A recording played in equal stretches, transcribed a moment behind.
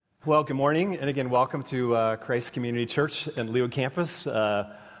Well, good morning, and again, welcome to Christ Community Church in Leawood Campus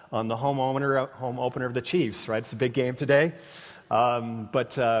on the home opener of the Chiefs, right? It's a big game today,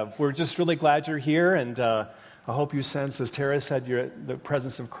 but we're just really glad you're here, and I hope you sense, as Tara said, the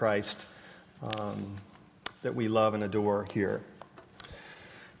presence of Christ that we love and adore here.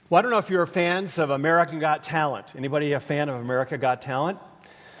 Well, I don't know if you're fans of American Got Talent. Anybody a fan of America Got Talent?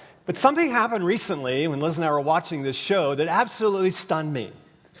 But something happened recently when Liz and I were watching this show that absolutely stunned me.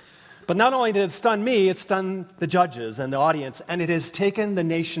 But not only did it stun me, it stunned the judges and the audience, and it has taken the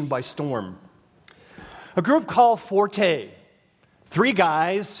nation by storm. A group called Forte, three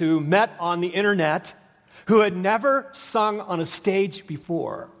guys who met on the internet who had never sung on a stage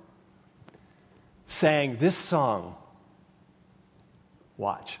before, sang this song.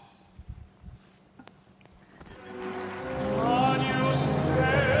 Watch.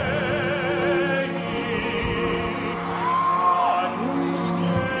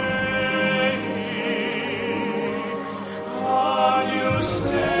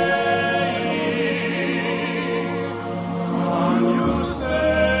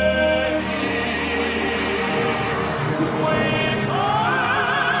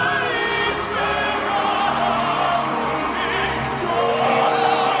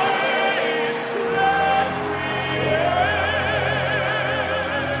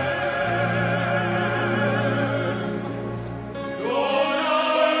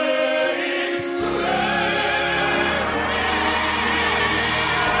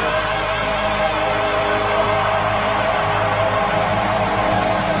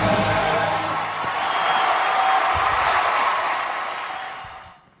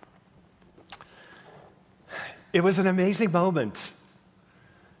 It was an amazing moment.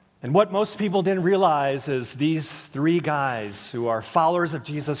 And what most people didn't realize is these three guys who are followers of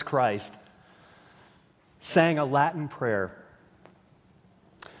Jesus Christ sang a Latin prayer.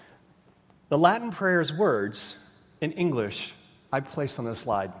 The Latin prayer's words in English I placed on this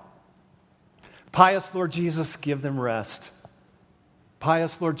slide. Pious Lord Jesus, give them rest.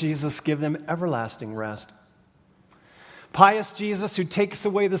 Pious Lord Jesus, give them everlasting rest. Pious Jesus, who takes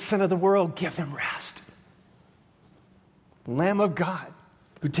away the sin of the world, give them rest. Lamb of God,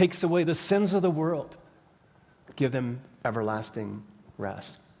 who takes away the sins of the world, give them everlasting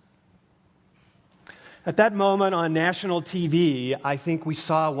rest. At that moment on national TV, I think we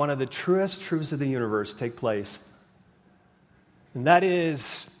saw one of the truest truths of the universe take place. And that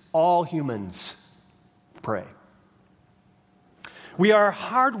is, all humans pray. We are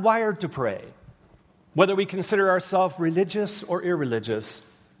hardwired to pray, whether we consider ourselves religious or irreligious.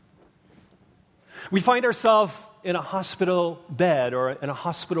 We find ourselves in a hospital bed or in a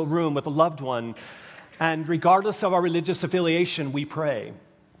hospital room with a loved one, and regardless of our religious affiliation, we pray.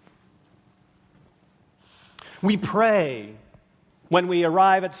 We pray when we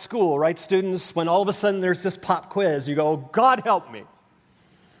arrive at school, right, students? When all of a sudden there's this pop quiz, you go, God help me.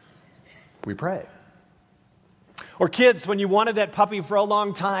 We pray. Or kids, when you wanted that puppy for a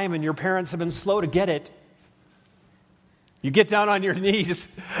long time and your parents have been slow to get it, you get down on your knees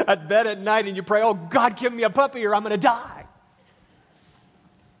at bed at night and you pray, oh, God, give me a puppy or I'm going to die.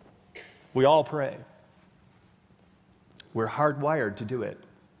 We all pray. We're hardwired to do it.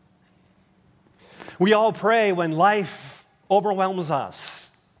 We all pray when life overwhelms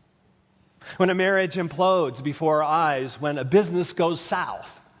us, when a marriage implodes before our eyes, when a business goes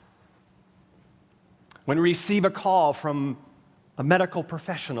south, when we receive a call from a medical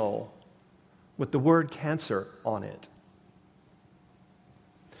professional with the word cancer on it.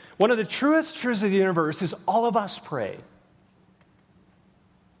 One of the truest truths of the universe is all of us pray.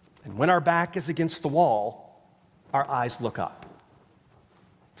 And when our back is against the wall, our eyes look up.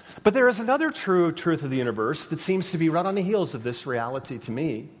 But there is another true truth of the universe that seems to be right on the heels of this reality to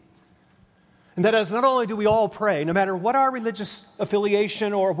me. And that is, not only do we all pray, no matter what our religious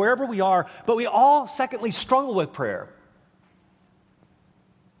affiliation or wherever we are, but we all, secondly, struggle with prayer.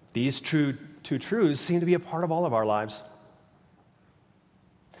 These two truths seem to be a part of all of our lives.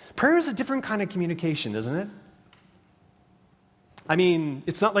 Prayer is a different kind of communication, isn't it? I mean,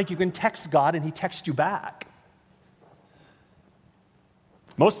 it's not like you can text God and He texts you back.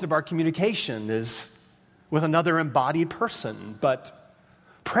 Most of our communication is with another embodied person, but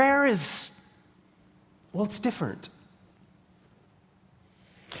prayer is, well, it's different.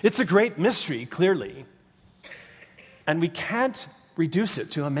 It's a great mystery, clearly, and we can't reduce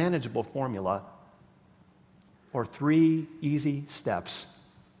it to a manageable formula or 3 easy steps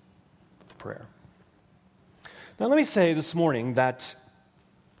to prayer. Now, let me say this morning that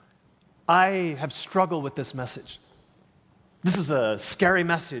I have struggled with this message. This is a scary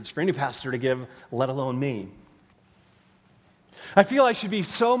message for any pastor to give, let alone me. I feel I should be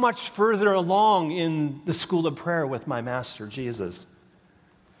so much further along in the school of prayer with my Master, Jesus.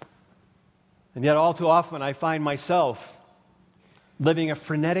 And yet all too often I find myself living a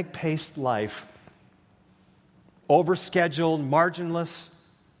frenetic-paced life, overscheduled, marginless,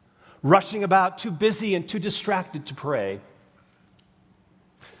 rushing about, too busy and too distracted to pray.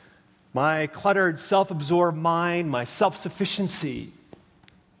 My cluttered, self-absorbed mind, my self-sufficiency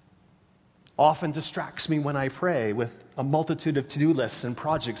often distracts me when I pray with a multitude of to-do lists and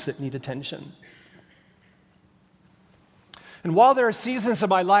projects that need attention. And while there are seasons of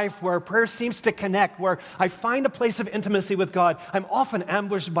my life where prayer seems to connect, where I find a place of intimacy with God, I'm often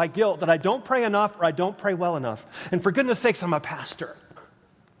ambushed by guilt that I don't pray enough or I don't pray well enough. And for goodness sakes, I'm a pastor.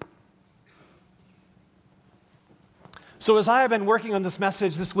 So as I have been working on this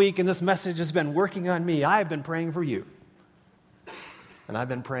message this week, and this message has been working on me, I have been praying for you. And I've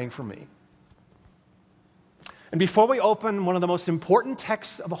been praying for me. And before we open one of the most important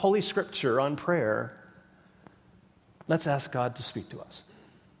texts of the Holy Scripture on prayer, let's ask God to speak to us.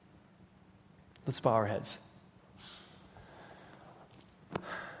 Let's bow our heads.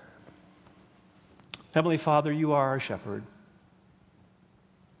 Heavenly Father, you are our shepherd.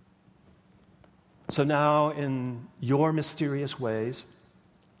 So now, in your mysterious ways,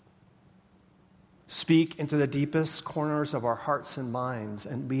 speak into the deepest corners of our hearts and minds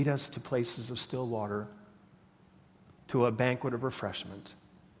and lead us to places of still water, to a banquet of refreshment.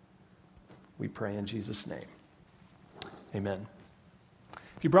 We pray in Jesus' name. Amen.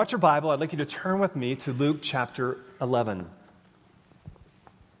 If you brought your Bible, I'd like you to turn with me to Luke chapter 11.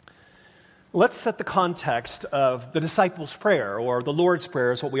 Let's set the context of the disciples' prayer, or the Lord's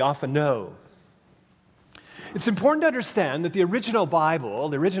Prayer is what we often know. It's important to understand that the original Bible,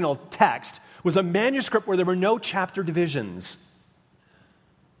 the original text, was a manuscript where there were no chapter divisions.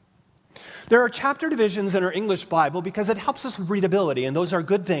 There are chapter divisions in our English Bible because it helps us with readability, and those are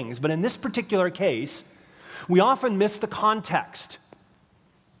good things. But in this particular case, we often miss the context.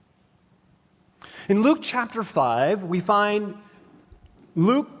 In Luke chapter 5, we find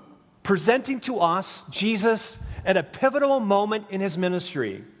Luke presenting to us Jesus at a pivotal moment in his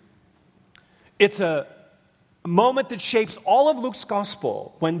ministry. It's a moment that shapes all of Luke's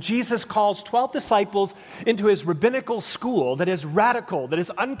gospel when Jesus calls 12 disciples into his rabbinical school that is radical, that is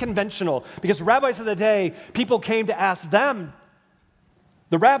unconventional, because rabbis of the day, people came to ask them,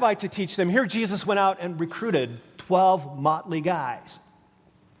 the rabbi, to teach them. Here Jesus went out and recruited 12 motley guys.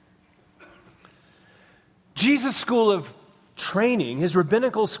 Jesus' school of training, his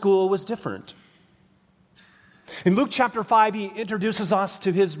rabbinical school, was different. In Luke chapter 5, he introduces us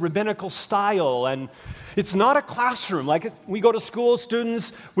to his rabbinical style, and it's not a classroom. Like we go to school,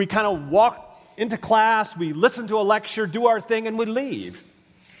 students, we kind of walk into class, we listen to a lecture, do our thing, and we leave.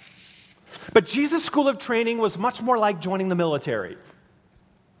 But Jesus' school of training was much more like joining the military.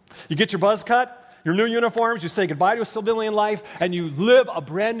 You get your buzz cut, your new uniforms, you say goodbye to a civilian life, and you live a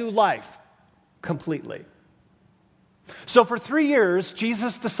brand new life completely. So for 3 years,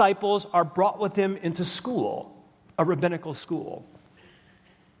 Jesus' disciples are brought with him into school, a rabbinical school.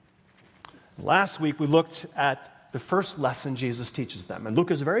 Last week, we looked at the first lesson Jesus teaches them. And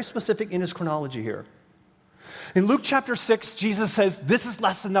Luke is very specific in his chronology here. In Luke chapter 6, Jesus says, this is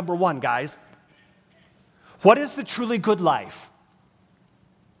lesson number 1, guys. What is the truly good life?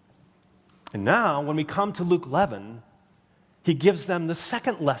 And now, when we come to Luke 11, he gives them the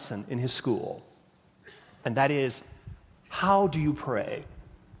second lesson in his school. And that is, how do you pray?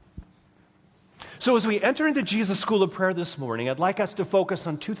 So as we enter into Jesus' school of prayer this morning, I'd like us to focus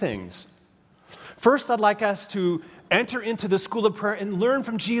on 2 things. First, I'd like us to enter into the school of prayer and learn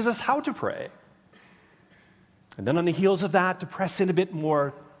from Jesus how to pray. And then on the heels of that, to press in a bit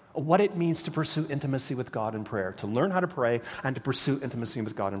more of what it means to pursue intimacy with God in prayer, to learn how to pray and to pursue intimacy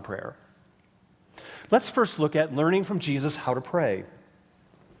with God in prayer. Let's first look at learning from Jesus how to pray.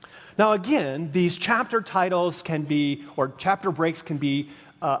 Now again, these chapter titles can be, or chapter breaks can be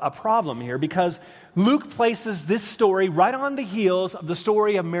a problem here because Luke places this story right on the heels of the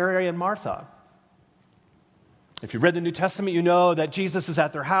story of Mary and Martha. If you've read the New Testament, you know that Jesus is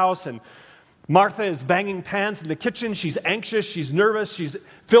at their house and Martha is banging pans in the kitchen. She's anxious, she's nervous, she's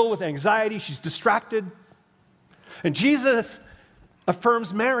filled with anxiety, she's distracted. And Jesus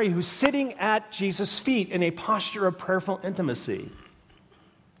affirms Mary, who's sitting at Jesus' feet in a posture of prayerful intimacy.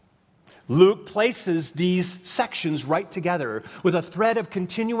 Luke places these sections right together with a thread of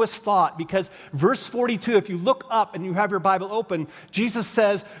continuous thought because verse 42, if you look up and you have your Bible open, Jesus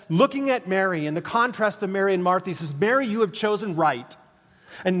says, looking at Mary in the contrast of Mary and Martha, he says, Mary, you have chosen right.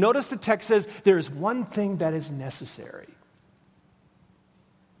 And notice the text says, there is one thing that is necessary.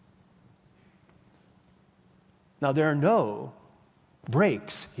 Now, there are no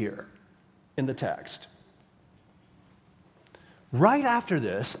breaks here in the text. Right after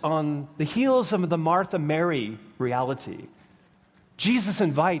this, on the heels of the Martha-Mary reality, Jesus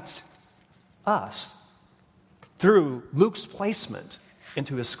invites us through Luke's placement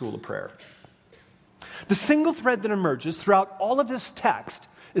into his school of prayer. The single thread that emerges throughout all of this text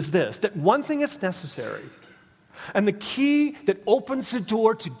is this, that one thing is necessary, and the key that opens the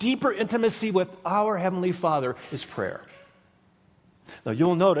door to deeper intimacy with our Heavenly Father is prayer. Now,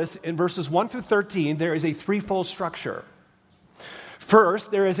 you'll notice in verses 1 through 13, there is a threefold structure.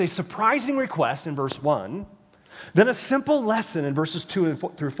 First, there is a surprising request in verse 1, then a simple lesson in verses 2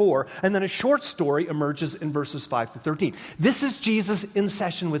 through 4, and then a short story emerges in verses 5 through 13. This is Jesus in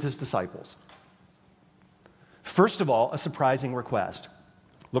session with his disciples. First of all, a surprising request.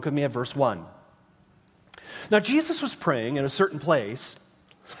 Look with me at verse 1. Now, Jesus was praying in a certain place,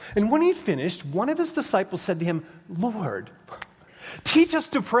 and when he finished, one of his disciples said to him, "Lord, teach us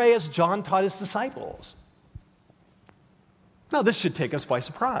to pray as John taught his disciples." Now, this should take us by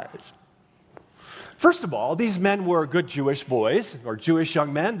surprise. First of all, these men were good Jewish boys, or Jewish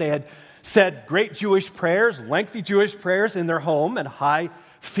young men. They had said great Jewish prayers, lengthy Jewish prayers in their home and high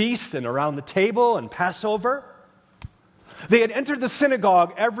feasts and around the table and Passover. They had entered the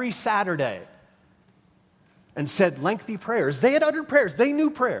synagogue every Saturday and said lengthy prayers. They had uttered prayers. They knew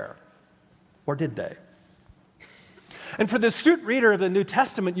prayer. Or did they? And for the astute reader of the New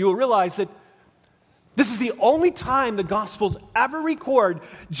Testament, you will realize that this is the only time the Gospels ever record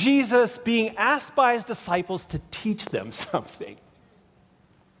Jesus being asked by his disciples to teach them something.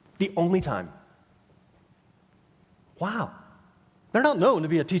 The only time. Wow. They're not known to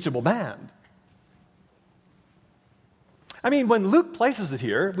be a teachable band. I mean, when Luke places it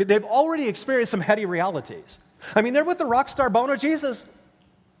here, they've already experienced some heady realities. I mean, they're with the rock star Bono Jesus.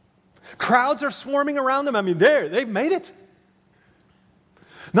 Crowds are swarming around them. I mean, they've made it.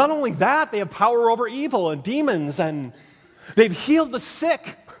 Not only that, they have power over evil and demons, and they've healed the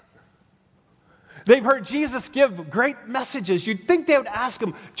sick. They've heard Jesus give great messages. You'd think they would ask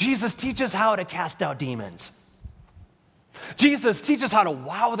him, "Jesus, teach us how to cast out demons. Jesus, teach us how to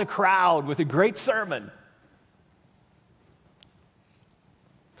wow the crowd with a great sermon.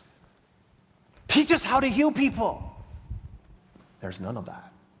 Teach us how to heal people." There's none of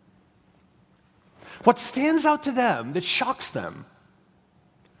that. What stands out to them that shocks them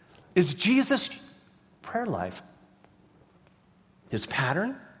is Jesus' prayer life. His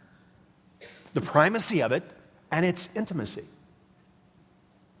pattern, the primacy of it, and its intimacy.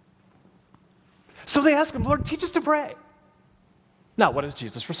 So they ask him, "Lord, teach us to pray." Now, what is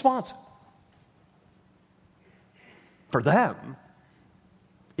Jesus' response? For them,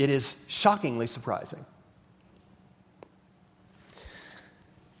 it is shockingly surprising.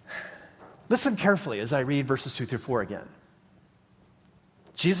 Listen carefully as I read verses 2 through 4 again.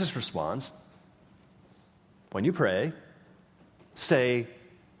 Jesus responds, "When you pray, say,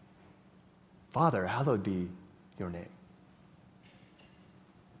 'Father, hallowed be your name.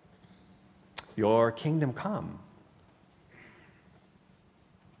 Your kingdom come.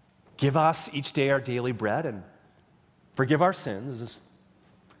 Give us each day our daily bread, and forgive our sins as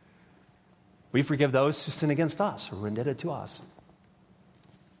we forgive those who sin against us or who are indebted to us.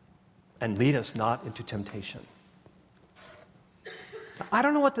 And lead us not into temptation.'" I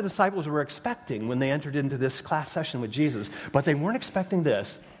don't know what the disciples were expecting when they entered into this class session with Jesus, but they weren't expecting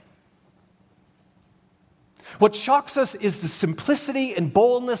this. What shocks us is the simplicity and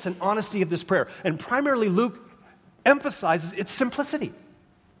boldness and honesty of this prayer. And primarily, Luke emphasizes its simplicity.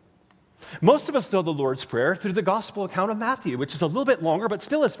 Most of us know the Lord's Prayer through the gospel account of Matthew, which is a little bit longer, but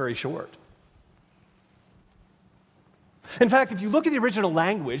still is very short. In fact, if you look at the original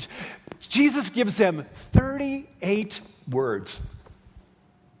language, Jesus gives them 38 words.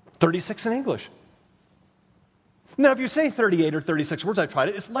 36 in English. Now, if you say 38 or 36 words, I've tried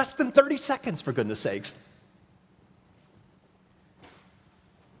it, it's less than 30 seconds, for goodness sakes.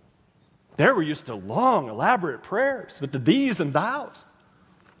 There we're used to long, elaborate prayers with the these and thous.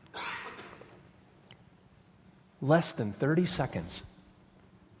 Less than 30 seconds.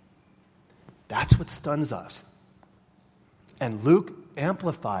 That's what stuns us. And Luke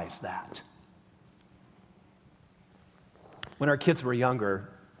amplifies that. When our kids were younger,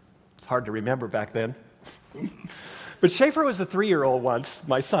 it's hard to remember back then. But Schaefer was a 3-year-old once,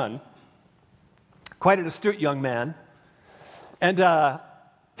 my son, quite an astute young man. And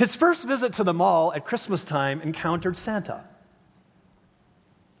his first visit to the mall at Christmas time encountered Santa.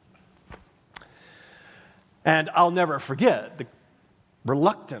 And I'll never forget the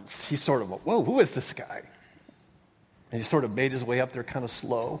reluctance. He sort of went, "Whoa, who is this guy?" And he sort of made his way up there kind of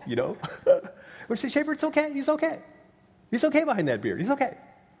slow, you know. We say, "Schaefer, it's okay, he's okay." He's okay behind that beard. He's okay.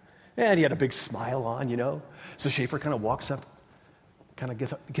 And he had a big smile on, you know. So Schaefer kind of walks up, kind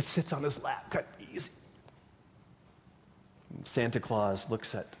of sits on his lap, kind of easy. Santa Claus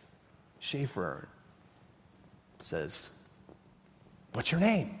looks at Schaefer, says, "What's your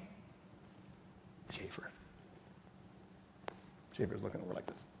name?" Schaefer. Schaefer's looking over like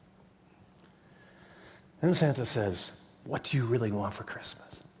this. And Santa says, "What do you really want for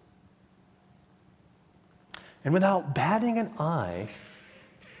Christmas?" And without batting an eye,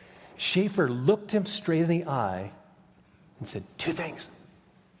 Schaefer looked him straight in the eye and said, "Two things.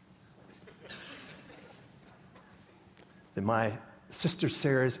 That my sister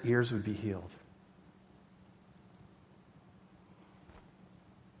Sarah's ears would be healed,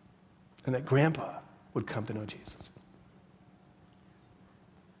 and that Grandpa would come to know Jesus."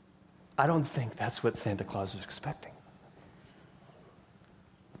 I don't think that's what Santa Claus was expecting.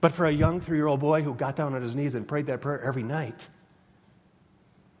 But for a young 3-year-old boy who got down on his knees and prayed that prayer every night,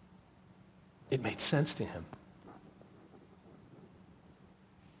 it made sense to him.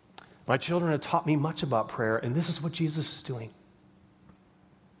 My children have taught me much about prayer, and this is what Jesus is doing.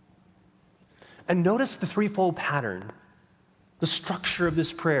 And notice the threefold pattern, the structure of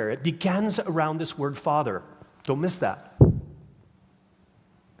this prayer. It begins around this word Father. Don't miss that.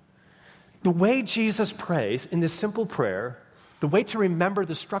 The way Jesus prays in this simple prayer, the way to remember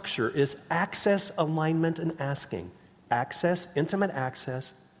the structure is access, alignment, and asking. Access, intimate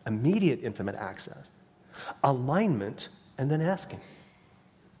access, immediate intimate access. Alignment, and then asking.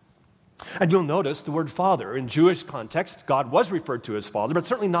 And you'll notice the word Father, in Jewish context, God was referred to as Father, but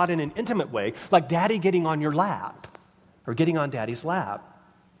certainly not in an intimate way, like Daddy getting on your lap or getting on Daddy's lap.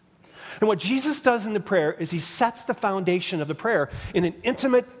 And what Jesus does in the prayer is he sets the foundation of the prayer in an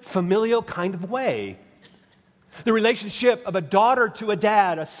intimate, familial kind of way. The relationship of a daughter to a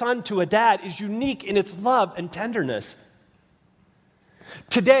dad, a son to a dad, is unique in its love and tenderness.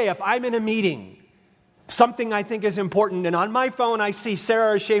 Today, if I'm in a meeting, something I think is important, and on my phone I see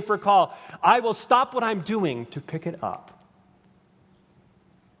Sarah or Schaefer call, I will stop what I'm doing to pick it up.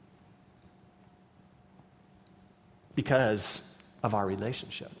 Because of our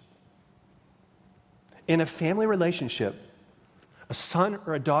relationship. In a family relationship, a son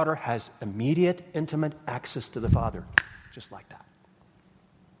or a daughter has immediate, intimate access to the father, just like that.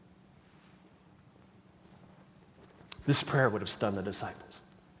 This prayer would have stunned the disciples.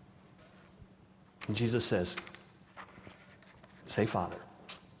 And Jesus says, say Father.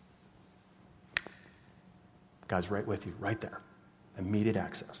 God's right with you, right there. Immediate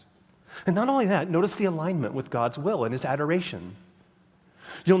access. And not only that, notice the alignment with God's will and his adoration.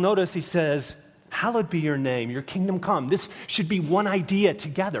 You'll notice he says, hallowed be your name, your kingdom come. This should be one idea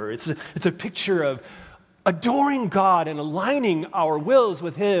together. It's a picture of adoring God and aligning our wills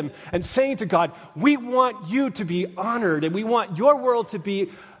with him and saying to God, we want you to be honored and we want your world to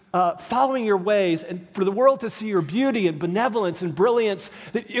be following your ways and for the world to see your beauty and benevolence and brilliance,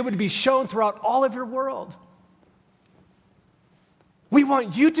 that it would be shown throughout all of your world. We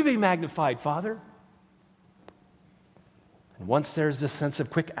want you to be magnified, Father. And once there's this sense of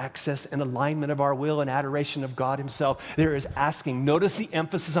quick access and alignment of our will and adoration of God himself, there is asking. Notice the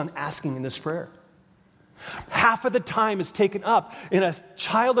emphasis on asking in this prayer. Half of the time is taken up in a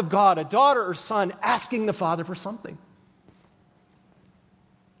child of God, a daughter or son, asking the Father for something.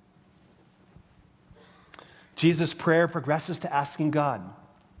 Jesus' prayer progresses to asking God.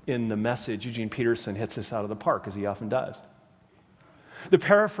 In the Message, Eugene Peterson hits this out of the park, as he often does. The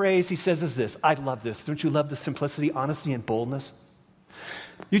paraphrase he says is this. I love this. Don't you love the simplicity, honesty, and boldness?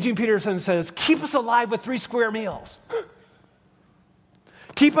 Eugene Peterson says, keep us alive with 3 square meals.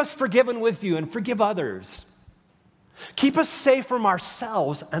 Keep us forgiven with you and forgive others. Keep us safe from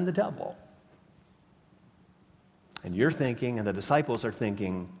ourselves and the devil. And you're thinking, and the disciples are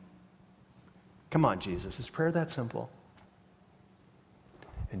thinking, come on, Jesus, is prayer that simple?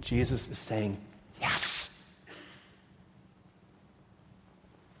 And Jesus is saying, yes.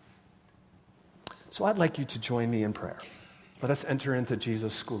 So I'd like you to join me in prayer. Let us enter into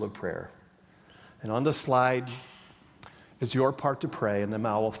Jesus' school of prayer. And on the slide is your part to pray, and then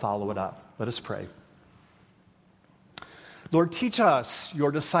I will follow it up. Let us pray. Lord, teach us,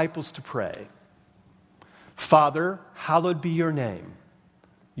 your disciples, to pray. Father, hallowed be your name.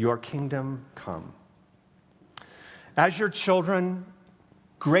 Your kingdom come. As your children,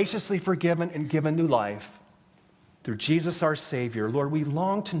 graciously forgiven and given new life through Jesus our Savior, Lord, we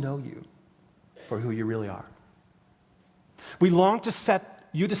long to know you for who you really are. We long to set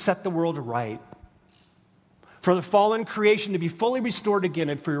the world right, for the fallen creation to be fully restored again,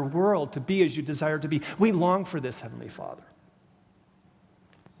 and for your world to be as you desire to be. We long for this, Heavenly Father.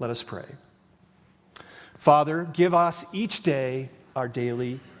 Let us pray. Father, give us each day our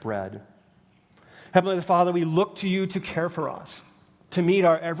daily bread. Heavenly Father, we look to you to care for us, to meet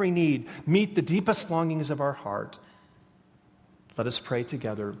our every need, meet the deepest longings of our heart. Let us pray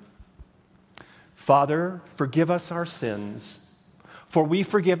together. Father, forgive us our sins, for we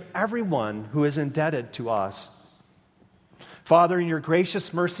forgive everyone who is indebted to us. Father, in your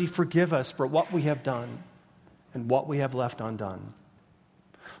gracious mercy, forgive us for what we have done and what we have left undone.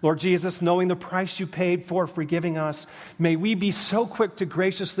 Lord Jesus, knowing the price you paid for forgiving us, may we be so quick to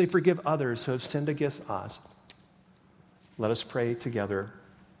graciously forgive others who have sinned against us. Let us pray together.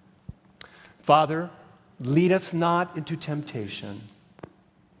 Father, lead us not into temptation.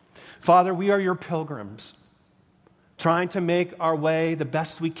 Father, we are your pilgrims, trying to make our way the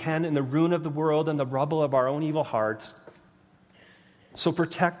best we can in the ruin of the world and the rubble of our own evil hearts. So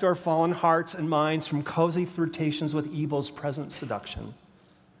protect our fallen hearts and minds from cozy flirtations with evil's present seduction.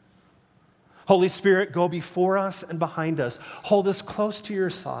 Holy Spirit, go before us and behind us. Hold us close to your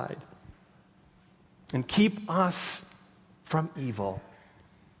side. And keep us from evil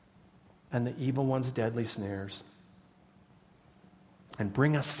and the evil one's deadly snares. And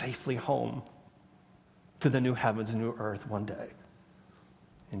bring us safely home to the new heavens and new earth one day.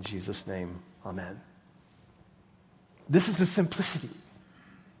 In Jesus' name, amen. This is the simplicity,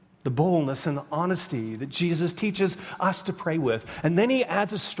 the boldness, and the honesty that Jesus teaches us to pray with. And then he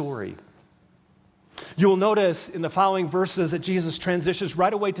adds a story. You'll notice in the following verses that Jesus transitions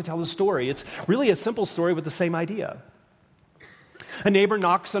right away to tell a story. It's really a simple story with the same idea. A neighbor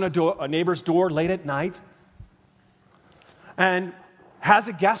knocks on a neighbor's door late at night and has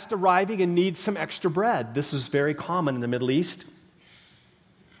a guest arriving and needs some extra bread. This is very common in the Middle East.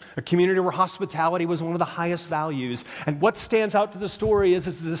 A community where hospitality was one of the highest values. And what stands out to the story is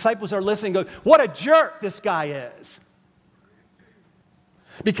as the disciples are listening, go, what a jerk this guy is.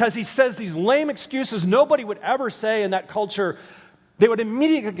 Because he says these lame excuses nobody would ever say in that culture. They would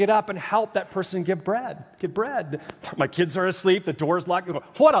immediately get up and help that person get bread. My kids are asleep, the door's locked.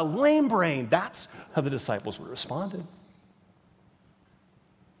 What a lame brain. That's how the disciples would have responded.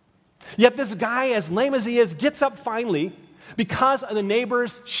 Yet this guy, as lame as he is, gets up finally because of the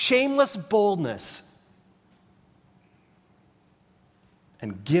neighbor's shameless boldness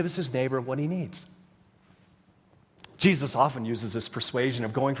and gives his neighbor what he needs. Jesus often uses this persuasion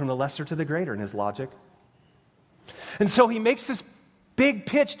of going from the lesser to the greater in his logic. And so he makes this big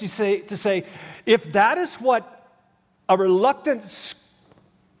pitch to say, if that is what a reluctant,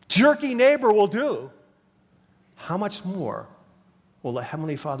 jerky neighbor will do, how much more will the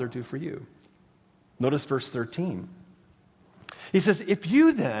Heavenly Father do for you? Notice verse 13. He says, if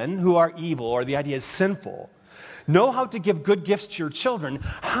you then, who are evil, or the idea is sinful, know how to give good gifts to your children,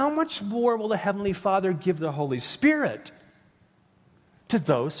 how much more will the Heavenly Father give the Holy Spirit to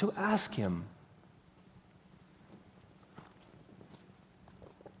those who ask him?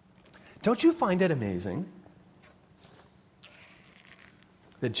 Don't you find it amazing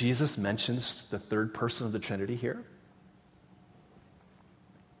that Jesus mentions the third person of the Trinity here?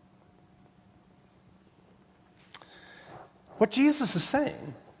 What Jesus is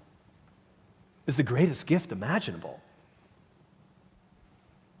saying is the greatest gift imaginable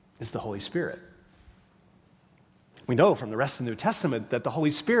is the Holy Spirit. We know from the rest of the New Testament that the Holy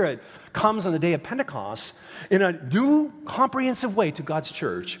Spirit comes on the day of Pentecost in a new, comprehensive way to God's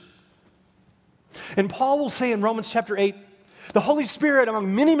church. And Paul will say in Romans chapter 8, the Holy Spirit,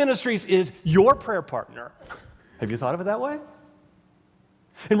 among many ministries, is your prayer partner. Have you thought of it that way?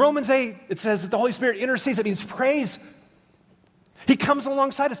 In Romans 8, it says that the Holy Spirit intercedes. That means prays. He comes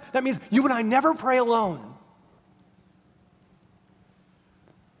alongside us. That means you and I never pray alone.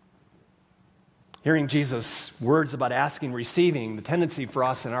 Hearing Jesus' words about asking, receiving, the tendency for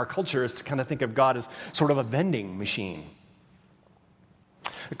us in our culture is to kind of think of God as sort of a vending machine.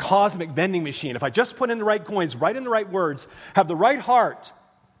 A cosmic vending machine. If I just put in the right coins, write in the right words, have the right heart,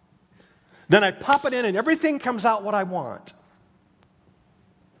 then I pop it in and everything comes out what I want.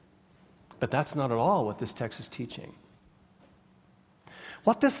 But that's not at all what this text is teaching.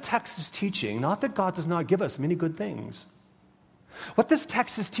 What this text is teaching, not that God does not give us many good things. What this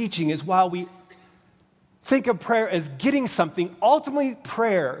text is teaching is while we think of prayer as getting something, ultimately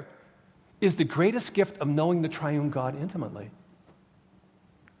prayer is the greatest gift of knowing the triune God intimately.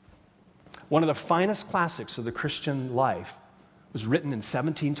 One of the finest classics of the Christian life was written in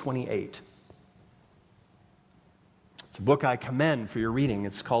 1728. It's a book I commend for your reading.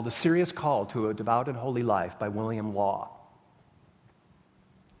 It's called A Serious Call to a Devout and Holy Life by William Law.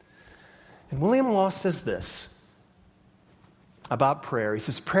 And William Law says this about prayer. He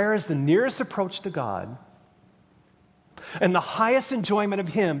says, prayer is the nearest approach to God and the highest enjoyment of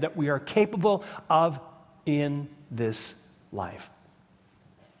Him that we are capable of in this life.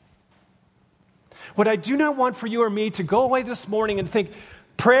 What I do not want for you or me to go away this morning and think,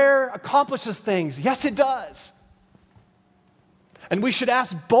 prayer accomplishes things. Yes, it does. And we should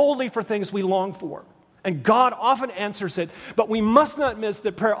ask boldly for things we long for. And God often answers it, but we must not miss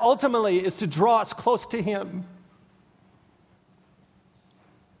that prayer ultimately is to draw us close to Him.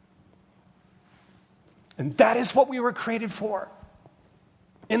 And that is what we were created for.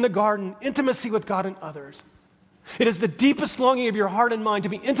 In the garden, intimacy with God and others. It is the deepest longing of your heart and mind to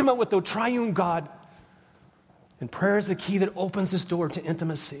be intimate with the triune God. And prayer is the key that opens this door to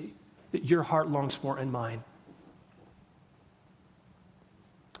intimacy that your heart longs for and mine.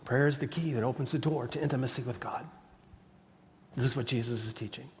 Prayer is the key that opens the door to intimacy with God. This is what Jesus is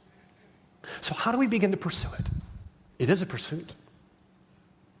teaching. So how do we begin to pursue it? It is a pursuit.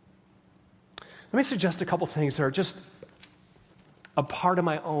 Let me suggest a couple things that are just a part of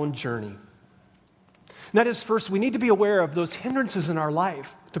my own journey. And that is, first, we need to be aware of those hindrances in our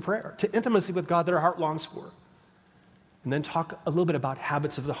life to prayer, to intimacy with God that our heart longs for. And then talk a little bit about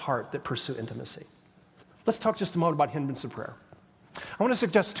habits of the heart that pursue intimacy. Let's talk just a moment about hindrance of prayer. I want to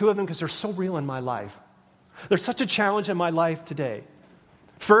suggest two of them because they're so real in my life. There's such a challenge in my life today.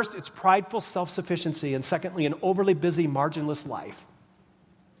 First, it's prideful self-sufficiency, and secondly, an overly busy, marginless life.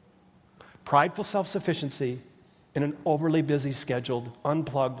 Prideful self-sufficiency in an overly busy, scheduled,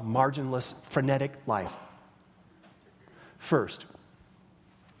 unplugged, marginless, frenetic life. First,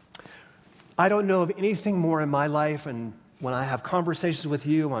 I don't know of anything more in my life, and when I have conversations with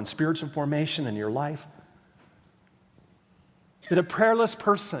you on spiritual formation in your life, that a prayerless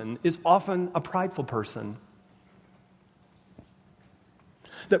person is often a prideful person.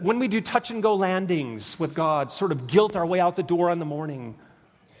 That when we do touch and go landings with God, sort of guilt our way out the door in the morning,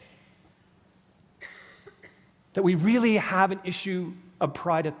 that we really have an issue of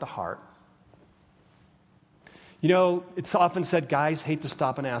pride at the heart. You know, it's often said guys hate to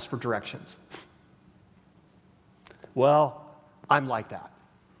stop and ask for directions. Well, I'm like that.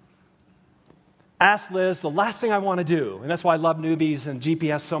 Ask Liz the last thing I want to do, and that's why I love newbies and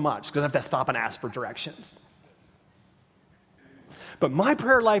GPS so much, because I have to stop and ask for directions. But my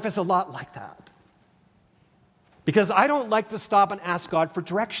prayer life is a lot like that. Because I don't like to stop and ask God for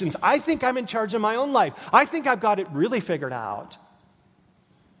directions. I think I'm in charge of my own life. I think I've got it really figured out.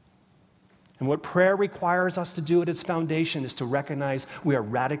 And what prayer requires us to do at its foundation is to recognize we are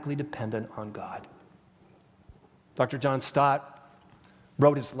radically dependent on God. Dr. John Stott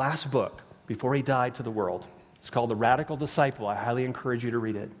wrote his last book before he died to the world. It's called The Radical Disciple. I highly encourage you to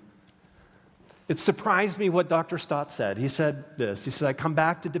read it. It surprised me what Dr. Stott said. He said this. He said, I come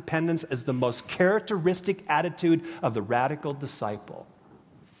back to dependence as the most characteristic attitude of the radical disciple.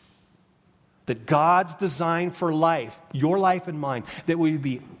 That God's design for life, your life and mine, that we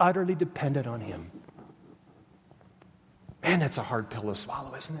be utterly dependent on Him. Man, that's a hard pill to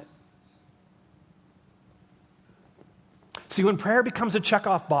swallow, isn't it? See, when prayer becomes a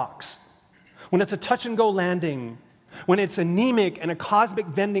checkoff box, when it's a touch-and-go landing, when it's anemic and a cosmic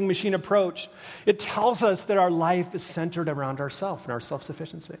vending machine approach, it tells us that our life is centered around ourselves and our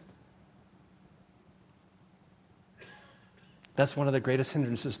self-sufficiency. That's one of the greatest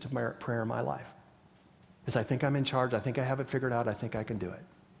hindrances to my prayer in my life, is I think I'm in charge, I think I have it figured out, I think I can do it.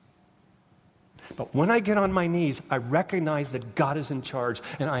 But when I get on my knees, I recognize that God is in charge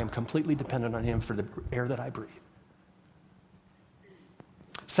and I am completely dependent on Him for the air that I breathe.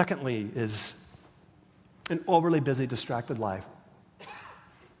 Secondly is an overly busy, distracted life.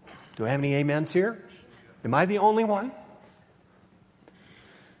 Do I have any amens here? Am I the only one?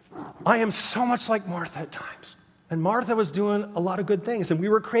 I am so much like Martha at times. And Martha was doing a lot of good things, and we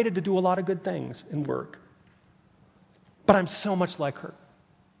were created to do a lot of good things in work. But I'm so much like her.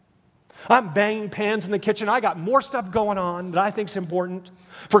 I'm banging pans in the kitchen. I got more stuff going on that I think is important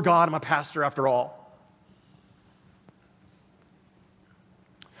for God. I'm a pastor after all.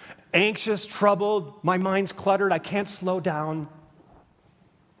 Anxious, troubled, my mind's cluttered, I can't slow down.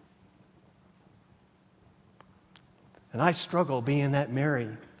 And I struggle being that Mary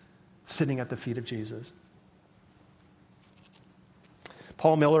sitting at the feet of Jesus.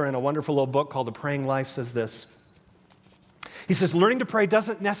 Paul Miller, in a wonderful little book called The Praying Life, says this. He says, learning to pray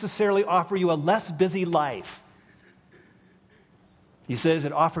doesn't necessarily offer you a less busy life. He says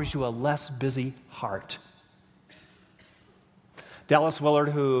it offers you a less busy heart. Dallas Willard,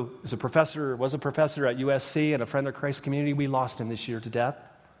 who was a professor at USC and a friend of Christ Community, we lost him this year to death.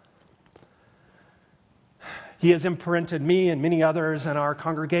 He has imprinted me and many others in our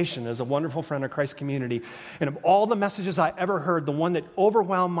congregation as a wonderful friend of Christ Community. And of all the messages I ever heard, the one that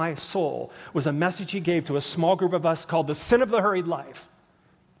overwhelmed my soul was a message he gave to a small group of us called The Sin of the Hurried Life.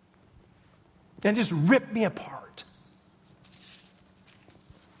 and just rip me apart.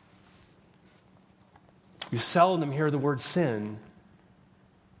 You seldom hear the word sin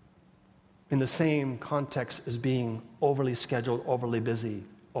in the same context as being overly scheduled, overly busy,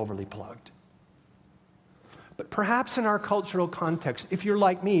 overly plugged. But perhaps in our cultural context, if you're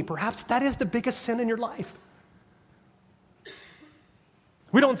like me, perhaps that is the biggest sin in your life.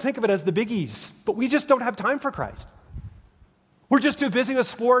 We don't think of it as the biggies, but we just don't have time for Christ. We're just too busy with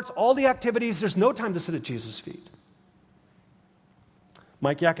sports, all the activities. There's no time to sit at Jesus' feet.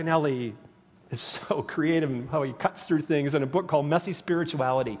 Mike Yaconelli is so creative in how he cuts through things in a book called Messy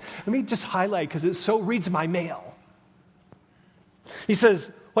Spirituality. Let me just highlight, because it so reads my mail. He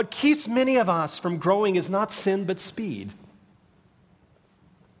says, what keeps many of us from growing is not sin, but speed.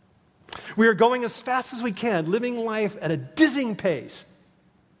 We are going as fast as we can, living life at a dizzying pace,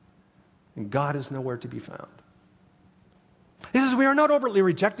 and God is nowhere to be found. He says, we are not overtly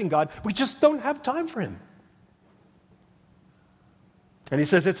rejecting God, we just don't have time for him. And he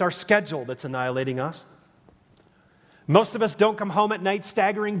says, it's our schedule that's annihilating us. Most of us don't come home at night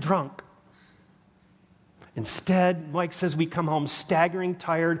staggering drunk. Instead, Mike says we come home staggering,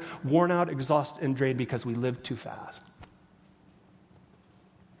 tired, worn out, exhausted, and drained because we live too fast.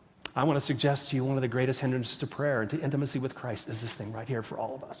 I want to suggest to you one of the greatest hindrances to prayer and to intimacy with Christ is this thing right here for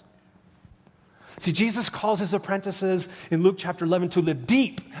all of us. See, Jesus calls his apprentices in Luke chapter 11 to live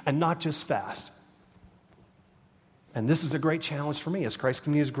deep and not just fast. And this is a great challenge for me. As Christ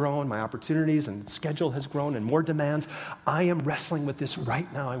community has grown, my opportunities and schedule has grown and more demands, I am wrestling with this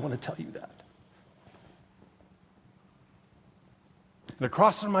right now. I want to tell you that. And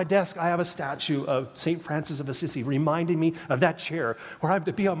across from my desk, I have a statue of St. Francis of Assisi reminding me of that chair where I have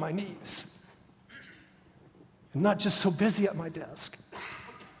to be on my knees and not just so busy at my desk.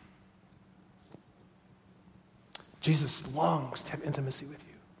 Jesus longs to have intimacy with you.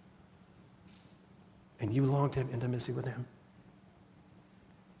 And you long to have intimacy with him.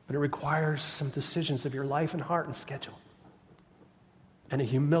 But it requires some decisions of your life and heart and schedule. And a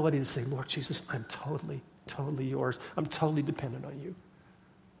humility to say, Lord Jesus, I'm totally, totally yours. I'm totally dependent on you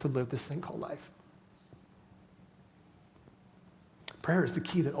to live this thing called life. Prayer is the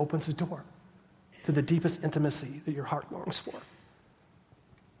key that opens the door to the deepest intimacy that your heart longs for.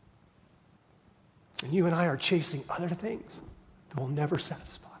 And you and I are chasing other things that will never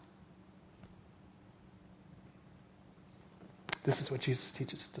satisfy. This is what Jesus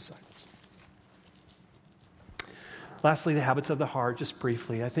teaches his disciples. Lastly, the habits of the heart, just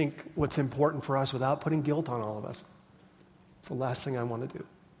briefly. I think what's important for us without putting guilt on all of us, it's the last thing I want to do.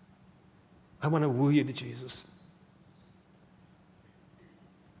 I want to woo you to Jesus.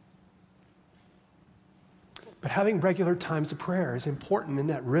 But having regular times of prayer is important in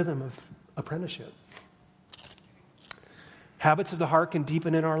that rhythm of apprenticeship. Habits of the heart can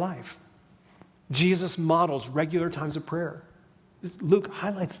deepen in our life. Jesus models regular times of prayer. Luke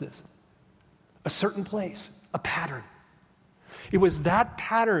highlights this. A certain place, a pattern. It was that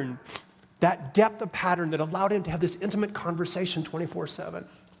pattern, that depth of pattern that allowed him to have this intimate conversation 24/7.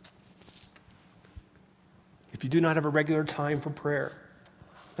 If you do not have a regular time for prayer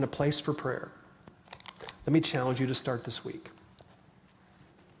and a place for prayer, let me challenge you to start this week.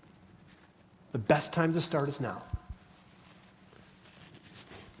 The best time to start is now.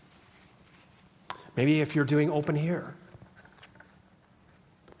 Maybe if you're doing open here,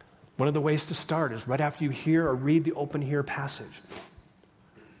 one of the ways to start is right after you hear or read the open here passage,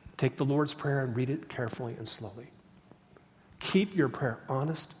 take the Lord's Prayer and read it carefully and slowly. Keep your prayer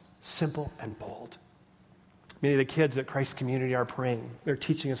honest, simple, and bold. Many of the kids at Christ Community are praying. They're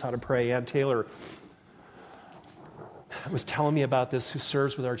teaching us how to pray. Ann Taylor was telling me about this, who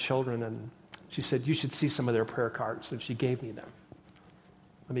serves with our children, and she said, you should see some of their prayer cards, and she gave me them.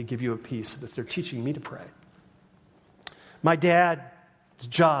 Let me give you a piece of this. They're teaching me to pray. My dad's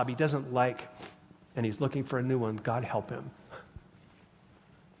job he doesn't like, and he's looking for a new one. God help him.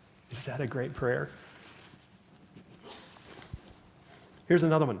 Is that a great prayer? Here's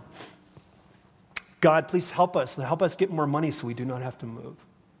another one. God, please help us get more money so we do not have to move.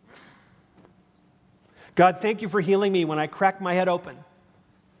 God, thank you for healing me when I cracked my head open.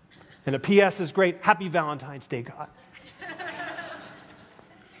 And a PS is great. Happy Valentine's Day, God.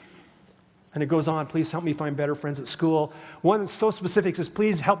 And it goes on, please help me find better friends at school. One that's so specific says,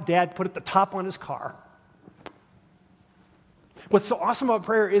 please help Dad put it at the top on his car. What's so awesome about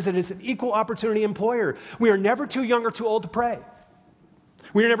prayer is that it's an equal opportunity employer. We are never too young or too old to pray.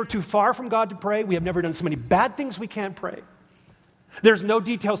 We are never too far from God to pray. We have never done so many bad things we can't pray. There's no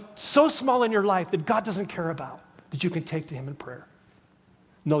details so small in your life that God doesn't care about that you can take to him in prayer.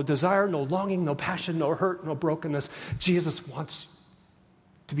 No desire, no longing, no passion, no hurt, no brokenness. Jesus wants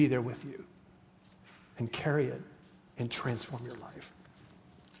to be there with you. and carry it and transform your life.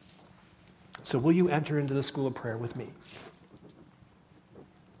 So will you enter into the school of prayer with me?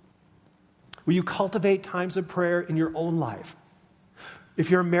 Will you cultivate times of prayer in your own life? If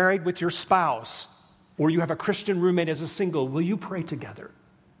you're married with your spouse, or you have a Christian roommate as a single, will you pray together?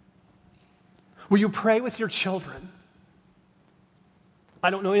 Will you pray with your children? I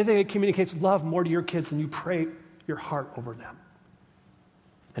don't know anything that communicates love more to your kids than you pray your heart over them.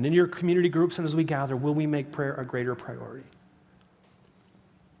 And in your community groups and as we gather, will we make prayer a greater priority?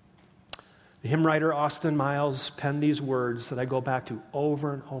 The hymn writer Austin Miles penned these words that I go back to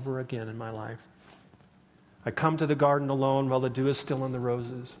over and over again in my life. I come to the garden alone while the dew is still on the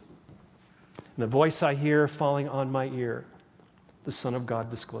roses. And the voice I hear falling on my ear, the Son of God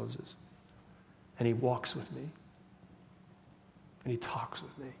discloses. And he walks with me. And he talks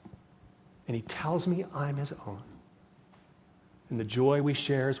with me. And he tells me I'm his own. And the joy we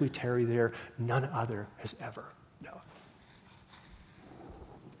share as we tarry there, none other has ever known.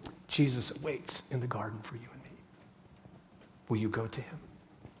 Jesus waits in the garden for you and me. Will you go to him?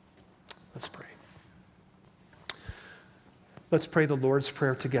 Let's pray. Let's pray the Lord's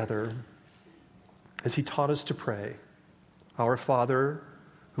Prayer together as he taught us to pray. Our Father,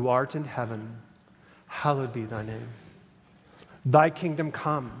 who art in heaven, hallowed be thy name. Thy kingdom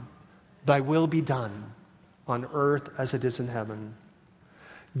come, thy will be done, on earth as it is in heaven.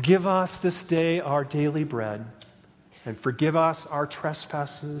 Give us this day our daily bread, and forgive us our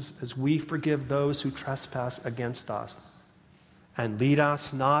trespasses as we forgive those who trespass against us. And lead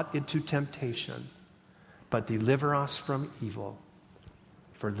us not into temptation, but deliver us from evil.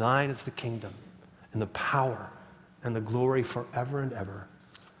 For thine is the kingdom, and the power, and the glory forever and ever.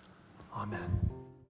 Amen.